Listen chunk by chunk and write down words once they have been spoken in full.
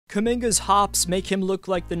Kuminga's hops make him look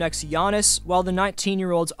like the next Giannis, while the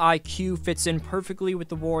 19-year-old's IQ fits in perfectly with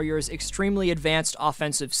the Warriors' extremely advanced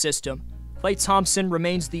offensive system. Klay Thompson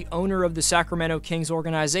remains the owner of the Sacramento Kings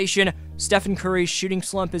organization, Stephen Curry's shooting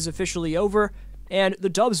slump is officially over, and the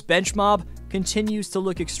Dubs bench mob continues to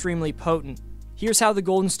look extremely potent. Here's how the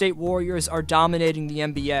Golden State Warriors are dominating the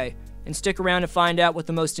NBA, and stick around to find out what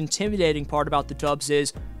the most intimidating part about the Dubs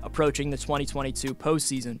is approaching the 2022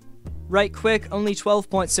 postseason. Right quick, only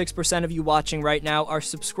 12.6% of you watching right now are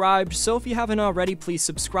subscribed, so if you haven't already, please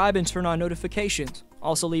subscribe and turn on notifications.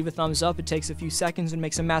 Also leave a thumbs up, it takes a few seconds and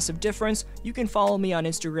makes a massive difference. You can follow me on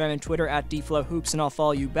Instagram and Twitter at DFlowHoops and I'll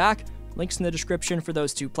follow you back. Links in the description for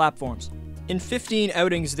those two platforms. In 15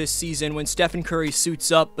 outings this season when Stephen Curry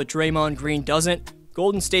suits up but Draymond Green doesn't,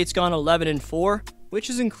 Golden State's gone 11-4, which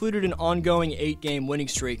has included an ongoing 8-game winning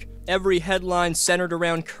streak. Every headline centered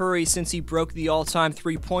around Curry since he broke the all-time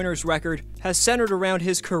three-pointers record has centered around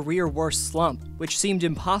his career-worst slump, which seemed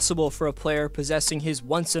impossible for a player possessing his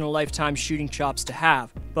once-in-a-lifetime shooting chops to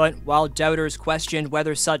have. But while doubters questioned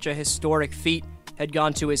whether such a historic feat had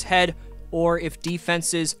gone to his head, or if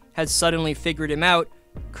defenses had suddenly figured him out,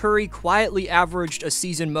 Curry quietly averaged a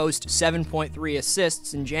season-most 7.3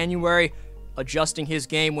 assists in January, adjusting his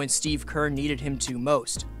game when Steve Kerr needed him to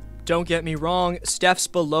most. Don't get me wrong, Steph's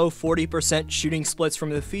below 40% shooting splits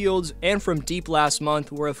from the field and from deep last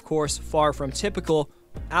month were of course far from typical.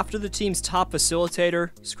 After the team's top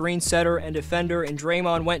facilitator, screen setter, and defender in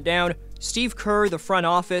Draymond went down, Steve Kerr, the front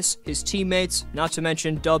office, his teammates, not to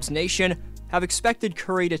mention Dubs Nation, have expected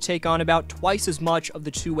Curry to take on about twice as much of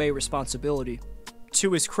the two-way responsibility.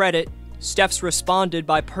 To his credit, Steph's responded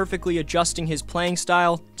by perfectly adjusting his playing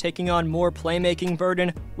style, taking on more playmaking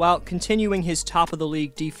burden, while continuing his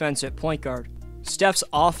top-of-the-league defense at point guard. Steph's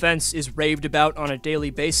offense is raved about on a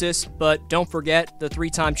daily basis, but don't forget, the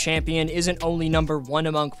three-time champion isn't only number 1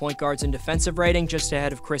 among point guards in defensive rating, just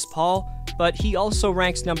ahead of Chris Paul, but he also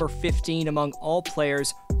ranks number 15 among all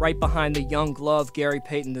players, right behind the young glove Gary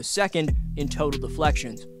Payton II in total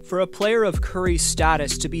deflections. For a player of Curry's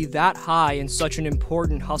status to be that high in such an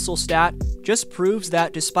important hustle stat just proves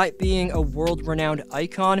that despite being a world-renowned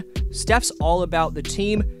icon, Steph's all about the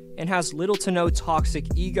team and has little to no toxic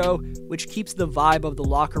ego, which keeps the vibe of the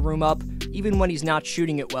locker room up even when he's not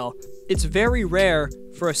shooting it well. It's very rare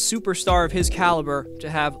for a superstar of his caliber to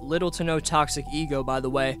have little to no toxic ego, by the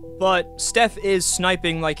way. But Steph is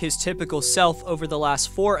sniping like his typical self over the last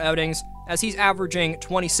 4 outings, as he's averaging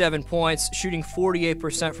 27 points, shooting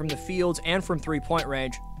 48% from the field and from three-point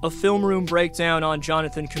range. A film room breakdown on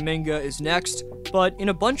Jonathan Kuminga is next, but in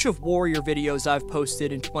a bunch of Warrior videos I've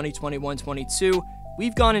posted in 2021-22,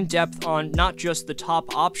 we've gone in depth on not just the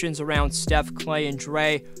top options around Steph, Klay, and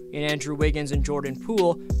Dre, and Andrew Wiggins and Jordan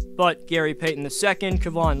Poole, but Gary Payton II,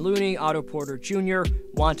 Kevon Looney, Otto Porter Jr.,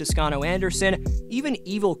 Juan Toscano-Anderson, even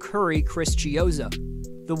evil Curry, Chris Chiozza.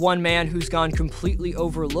 The one man who's gone completely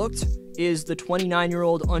overlooked is the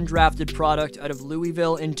 29-year-old undrafted product out of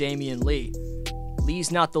Louisville in Damian Lee.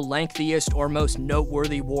 Lee's not the lengthiest or most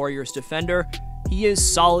noteworthy Warriors defender. He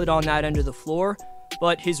is solid on that end of the floor,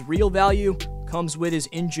 but his real value comes with his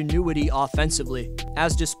ingenuity offensively,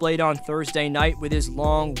 as displayed on Thursday night with his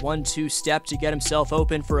long 1-2 step to get himself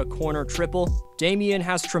open for a corner triple. Damian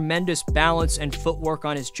has tremendous balance and footwork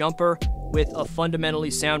on his jumper, with a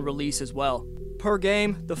fundamentally sound release as well. Per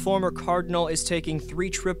game, the former Cardinal is taking 3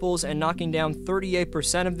 triples and knocking down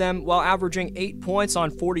 38% of them while averaging 8 points on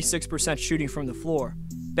 46% shooting from the floor.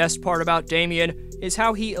 Best part about Damian is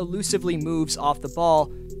how he elusively moves off the ball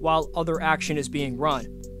while other action is being run.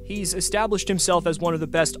 He's established himself as one of the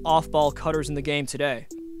best off-ball cutters in the game today.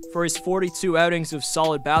 For his 42 outings of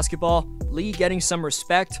solid basketball, Lee getting some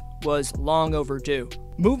respect was long overdue.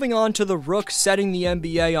 Moving on to the rook setting the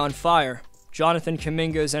NBA on fire, Jonathan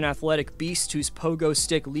Kuminga is an athletic beast whose pogo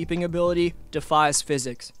stick leaping ability defies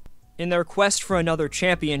physics. In their quest for another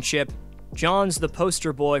championship, John's the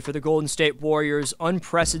poster boy for the Golden State Warriors'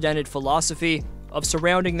 unprecedented philosophy of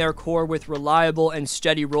surrounding their core with reliable and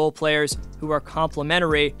steady role players who are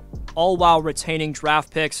complementary, all while retaining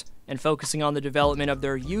draft picks and focusing on the development of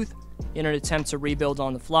their youth in an attempt to rebuild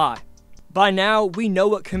on the fly. By now, we know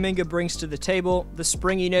what Kuminga brings to the table: the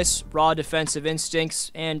springiness, raw defensive instincts,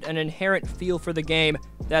 and an inherent feel for the game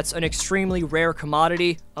that's an extremely rare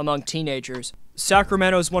commodity among teenagers.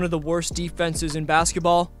 Sacramento's one of the worst defenses in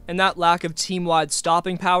basketball, and that lack of team-wide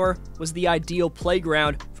stopping power was the ideal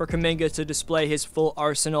playground for Kuminga to display his full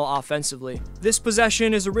arsenal offensively. This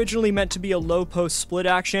possession is originally meant to be a low-post split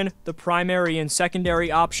action. The primary and secondary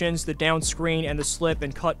options, the down screen and the slip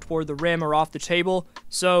and cut toward the rim, are off the table,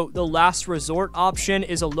 so the last resort option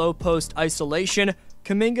is a low-post isolation,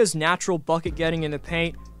 Kuminga's natural bucket getting in the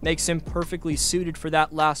paint makes him perfectly suited for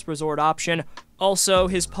that last resort option. Also,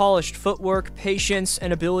 his polished footwork, patience,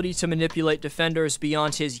 and ability to manipulate defenders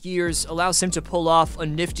beyond his years allows him to pull off a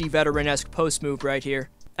nifty veteran-esque post move right here.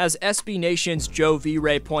 As SB Nation's Joe V.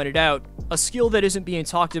 Ray pointed out, a skill that isn't being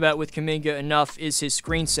talked about with Kuminga enough is his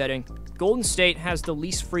screen setting. Golden State has the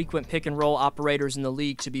least frequent pick-and-roll operators in the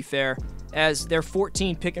league, to be fair, as their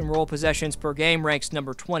 14 pick-and-roll possessions per game ranks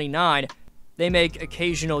number 29. They make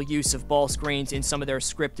occasional use of ball screens in some of their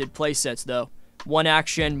scripted playsets, though. One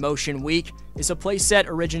Action Motion Weak is a playset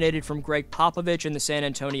originated from Greg Popovich and the San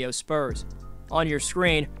Antonio Spurs. On your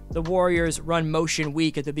screen, the Warriors run Motion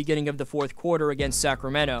Weak at the beginning of the fourth quarter against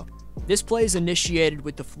Sacramento. This play is initiated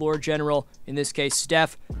with the floor general, in this case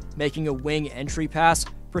Steph, making a wing entry pass,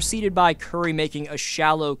 preceded by Curry making a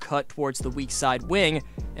shallow cut towards the weak side wing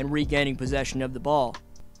and regaining possession of the ball.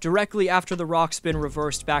 Directly after the rock spin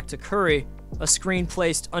reversed back to Curry, a screen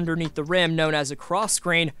placed underneath the rim known as a cross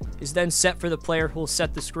screen is then set for the player who will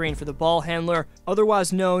set the screen for the ball handler,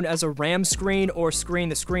 otherwise known as a ram screen or screen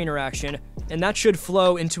the screener action, and that should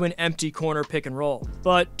flow into an empty corner pick and roll.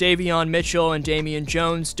 But Davion Mitchell and Damian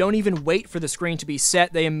Jones don't even wait for the screen to be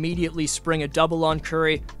set, they immediately spring a double on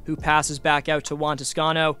Curry, who passes back out to Juan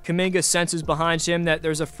Toscano. Kuminga senses behind him that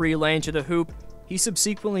there's a free lane to the hoop. He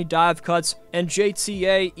subsequently dive cuts, and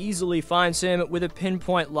JTA easily finds him with a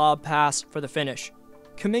pinpoint lob pass for the finish.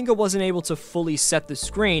 Kuminga wasn't able to fully set the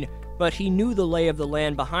screen, but he knew the lay of the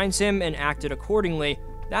land behind him and acted accordingly.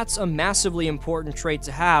 That's a massively important trait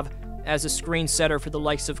to have as a screen setter for the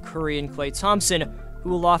likes of Curry and Klay Thompson, who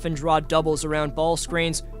will often draw doubles around ball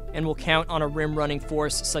screens and will count on a rim-running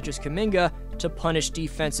force such as Kuminga to punish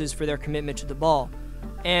defenses for their commitment to the ball.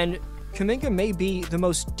 And Kuminga may be the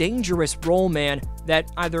most dangerous roll man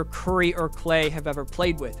that either Curry or Klay have ever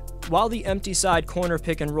played with. While the empty side corner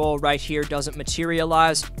pick and roll right here doesn't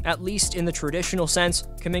materialize, at least in the traditional sense,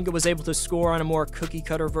 Kuminga was able to score on a more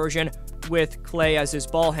cookie-cutter version with Klay as his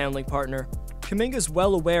ball handling partner. Kuminga's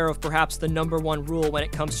well aware of perhaps the number one rule when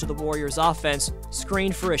it comes to the Warriors' offense: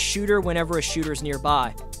 screen for a shooter whenever a shooter's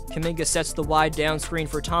nearby. Kuminga sets the wide down screen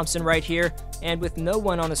for Thompson right here, and with no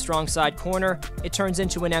one on the strong side corner, it turns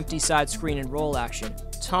into an empty side screen and roll action.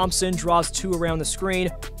 Thompson draws two around the screen,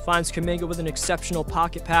 finds Kuminga with an exceptional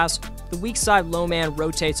pocket pass. The weak side low man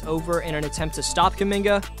rotates over in an attempt to stop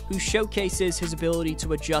Kuminga, who showcases his ability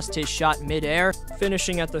to adjust his shot mid-air,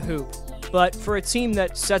 finishing at the hoop. But for a team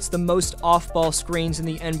that sets the most off-ball screens in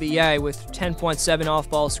the NBA with 10.7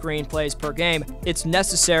 off-ball screen plays per game, it's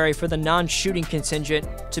necessary for the non-shooting contingent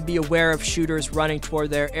to be aware of shooters running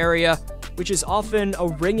toward their area, which is often a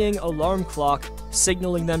ringing alarm clock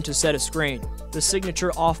signaling them to set a screen. The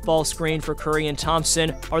signature off-ball screen for Curry and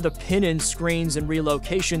Thompson are the pin-in screens and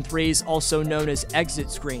relocation threes, also known as exit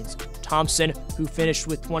screens. Thompson, who finished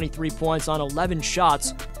with 23 points on 11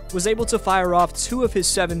 shots, was able to fire off 2 of his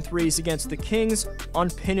 7 threes against the Kings on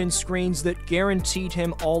pin-in screens that guaranteed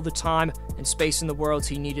him all the time and space in the worlds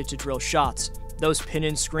he needed to drill shots. Those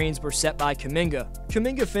pin-in screens were set by Kuminga.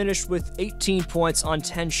 Kuminga finished with 18 points on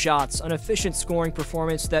 10 shots, an efficient scoring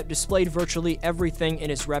performance that displayed virtually everything in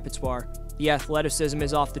his repertoire. The athleticism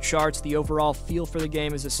is off the charts, the overall feel for the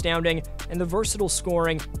game is astounding, and the versatile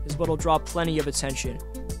scoring is what'll draw plenty of attention.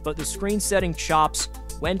 But the screen setting chops,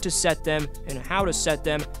 when to set them, and how to set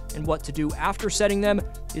them, and what to do after setting them,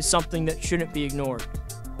 is something that shouldn't be ignored.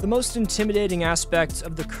 The most intimidating aspect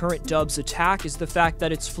of the current Dubs attack is the fact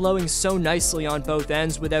that it's flowing so nicely on both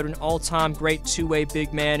ends without an all-time great two-way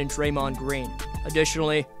big man in Draymond Green.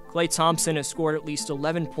 Additionally, Klay Thompson has scored at least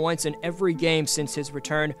 11 points in every game since his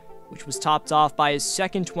return, which was topped off by his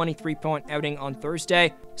second 23-point outing on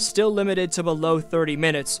Thursday. Still limited to below 30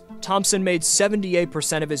 minutes, Thompson made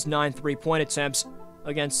 78% of his 9 3-point attempts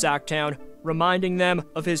against Sacktown, reminding them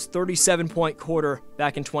of his 37-point quarter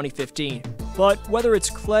back in 2015. But whether it's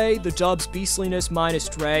Klay, the Dubs' beastliness minus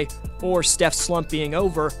Dre, or Steph's slump being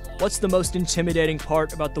over, what's the most intimidating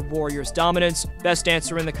part about the Warriors' dominance? Best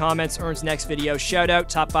answer in the comments earns next video shoutout.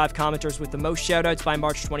 Top 5 commenters with the most shoutouts by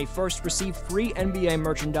March 21st receive free NBA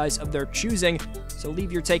merchandise of their choosing, so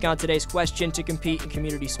leave your take on today's question to compete in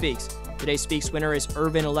Community Speaks. Today's Speaks winner is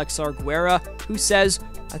Irvin Alexar Guerra, who says,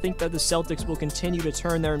 "I think that the Celtics will continue to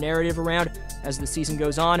turn their narrative around as the season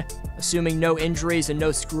goes on, assuming no injuries and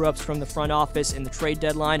no screw-ups from the front office in the trade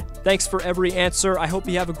deadline." Thanks for every answer. I hope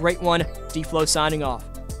you have a great one. D-Flow signing off.